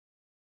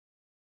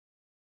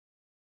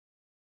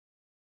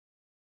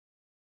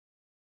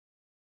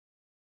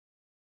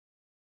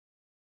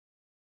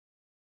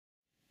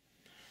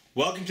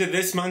Welcome to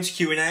this month's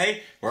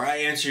Q&A, where I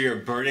answer your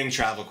burning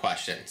travel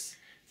questions.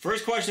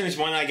 First question is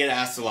one I get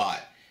asked a lot.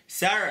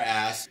 Sarah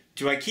asks,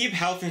 do I keep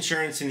health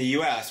insurance in the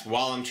US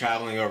while I'm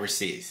traveling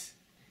overseas?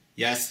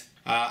 Yes,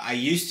 I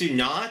used to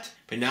not,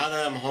 but now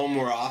that I'm home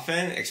more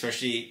often,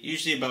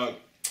 usually about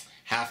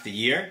half the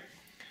year,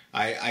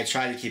 I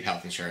try to keep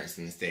health insurance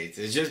in the States.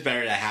 It's just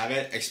better to have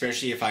it,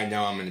 especially if I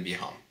know I'm going to be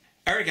home.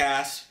 Eric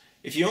asks,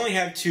 if you only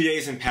have 2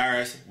 days in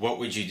Paris, what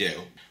would you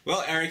do?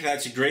 Well, Eric,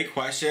 that's a great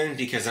question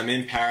because I'm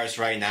in Paris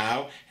right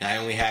now and I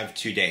only have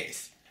 2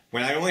 days.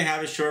 When I only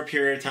have a short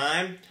period of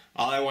time,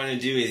 all I want to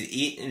do is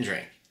eat and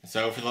drink.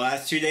 So for the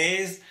last 2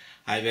 days,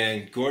 I've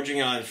been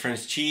gorging on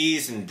French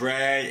cheese and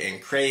bread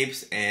and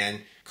crepes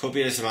and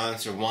copious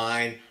amounts of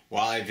wine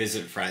while I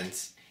visit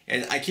friends.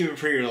 And I keep it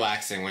pretty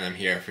relaxing when I'm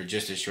here for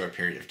just a short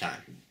period of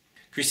time.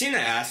 Christina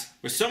asks,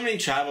 with so many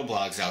travel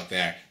blogs out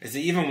there, is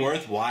it even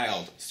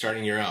worthwhile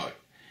starting your own?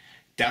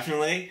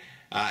 Definitely.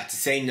 To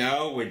say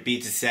no would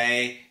be to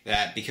say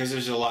that because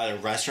there's a lot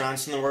of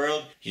restaurants in the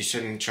world, you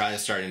shouldn't try to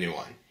start a new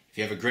one. If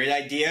you have a great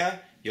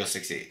idea, you'll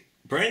succeed.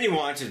 Brandy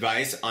wants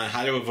advice on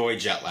how to avoid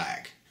jet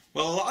lag.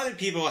 Well, a lot of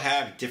people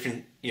have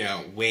different,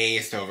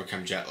 ways to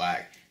overcome jet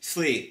lag.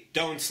 Sleep,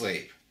 don't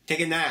sleep,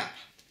 take a nap.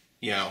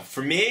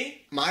 For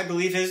me, my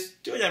belief is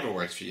do whatever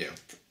works for you.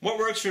 What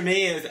works for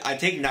me is I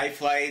take night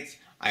flights,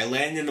 I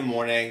land in the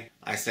morning,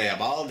 I stay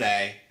up all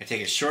day, I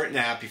take a short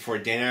nap before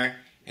dinner,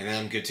 and then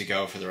I'm good to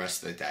go for the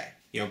rest of the day.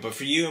 But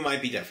for you, it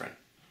might be different.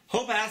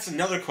 Hope asks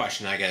another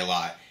question I get a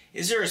lot.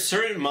 Is there a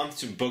certain month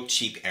to book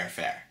cheap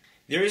airfare?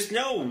 There is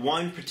no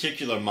one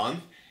particular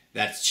month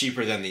that's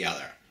cheaper than the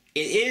other.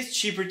 It is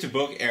cheaper to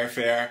book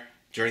airfare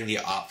during the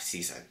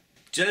off-season.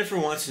 Jennifer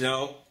wants to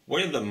know,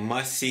 what are the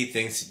must-see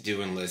things to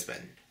do in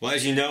Lisbon? Well,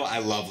 as you know, I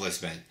love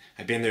Lisbon.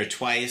 I've been there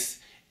twice.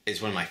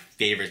 It's one of my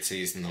favorite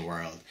cities in the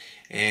world.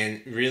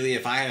 And really,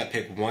 if I had to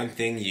pick one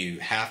thing you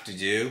have to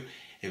do,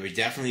 it would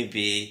definitely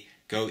be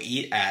go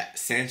eat at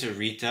Santa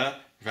Rita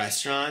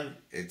restaurant.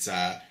 It's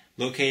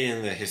located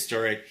in the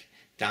historic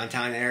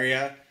downtown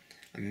area.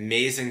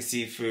 Amazing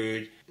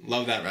seafood.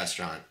 Love that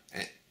restaurant.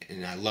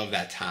 And I love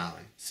that town.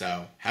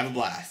 So have a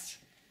blast.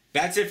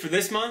 That's it for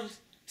this month.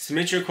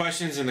 Submit your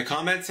questions in the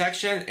comment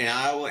section and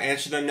I will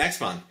answer them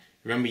next month.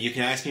 Remember, you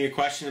can ask me a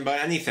question about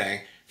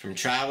anything, from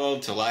travel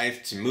to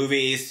life to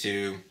movies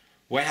to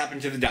what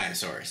happened to the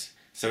dinosaurs.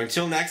 So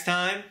until next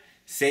time,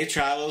 safe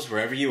travels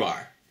wherever you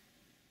are.